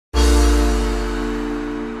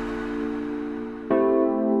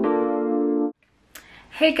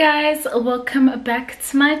Hey guys, welcome back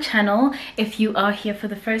to my channel. If you are here for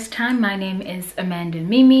the first time, my name is Amanda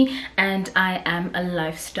Mimi and I am a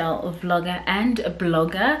lifestyle vlogger and a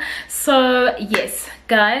blogger. So yes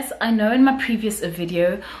guys, I know in my previous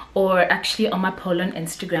video, or actually on my poll on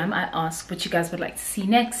Instagram, I asked what you guys would like to see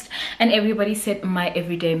next and everybody said my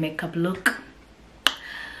everyday makeup look.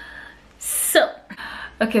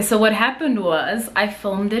 So what happened was I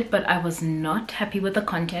filmed it, but I was not happy with the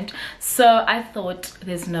content. So I thought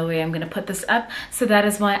there's no way I'm gonna put this up. So that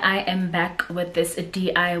is why I am back with this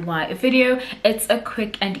DIY video. It's a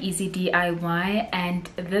quick and easy DIY, and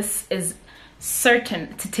this is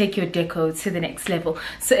certain to take your deco to the next level.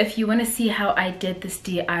 So if you want to see how I did this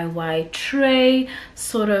DIY tray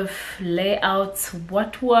sort of layout,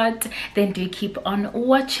 what, then do keep on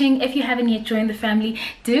watching. If you haven't yet joined the family,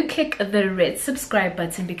 do click the red subscribe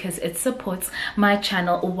button because it supports my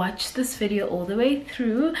channel. Watch this video all the way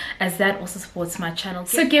through, as that also supports my channel.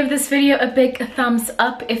 So give this video a big thumbs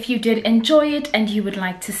up if you did enjoy it and you would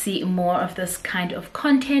like to see more of this kind of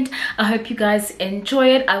content. I hope you guys enjoy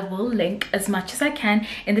it. I will link as much as I can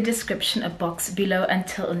in the description box below.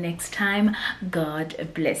 Until next time, God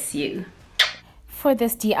bless you. For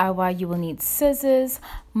this DIY, you will need scissors,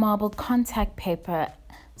 marble contact paper,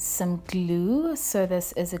 some glue. So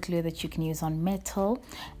this is a glue that you can use on metal,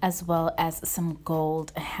 as well as some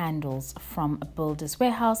gold handles from a builder's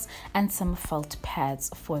warehouse, and some felt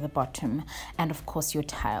pads for the bottom, and of course your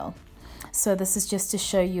tile. So this is just to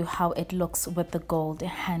show you how it looks with the gold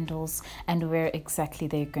handles and where exactly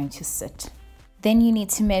they're going to sit. Then you need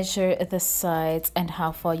to measure the sides and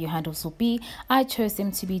how far your handles will be. I chose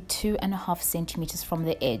them to be 2.5 centimeters from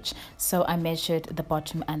the edge. So I measured the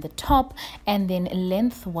bottom and the top, and then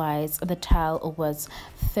lengthwise the tile was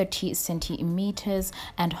 30 centimeters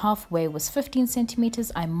and halfway was 15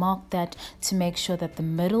 centimeters. I marked that to make sure that the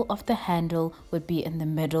middle of the handle would be in the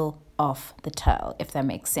middle of the tile, if that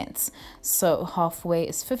makes sense. So halfway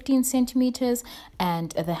is 15 centimeters and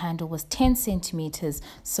the handle was 10 centimeters,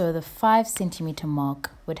 so the 5 centimeter mark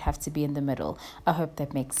would have to be in the middle. I hope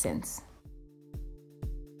that makes sense.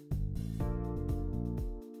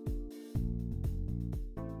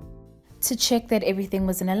 To check that everything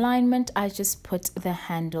was in alignment, I just put the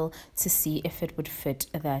handle to see if it would fit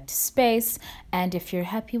that space, and if you're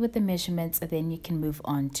happy with the measurements, then you can move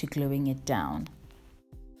on to gluing it down.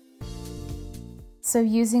 So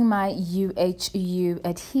using my UHU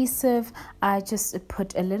adhesive, I just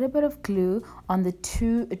put a little bit of glue on the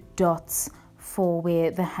 2 dots for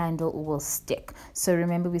where the handle will stick. So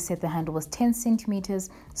remember, we said the handle was 10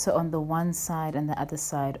 centimeters, so on the one side and the other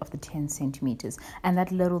side of the 10 centimeters, and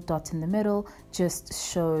that little dot in the middle just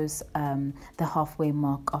shows the halfway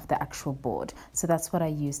mark of the actual board. So that's what I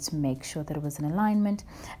used to make sure that it was in alignment.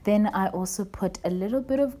 Then I also put a little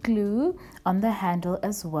bit of glue on the handle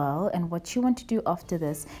as well, and what you want to do after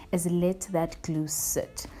this is let that glue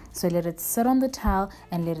sit. So let it sit on the tile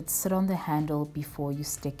and let it sit on the handle before you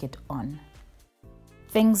stick it on.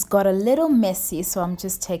 Things got a little messy, so I'm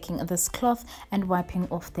just taking this cloth and wiping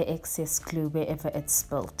off the excess glue wherever it's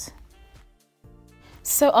spilt.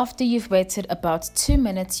 So after you've waited about 2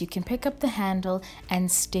 minutes, you can pick up the handle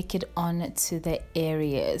and stick it on to the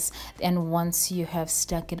areas. And once you have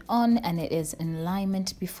stuck it on and it is in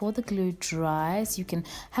alignment, before the glue dries, you can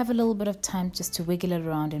have a little bit of time just to wiggle it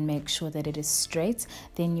around and make sure that it is straight.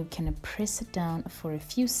 Then you can press it down for a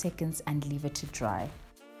few seconds and leave it to dry.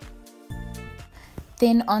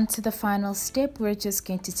 Then on to the final step, we're just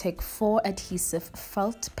going to take 4 adhesive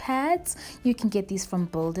felt pads. You can get these from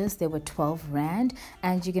Builders, they were 12 Rand,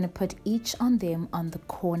 and you're going to put each on them on the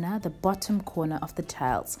corner, the bottom corner of the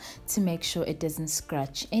tiles, to make sure it doesn't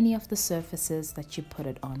scratch any of the surfaces that you put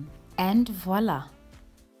it on. And voila!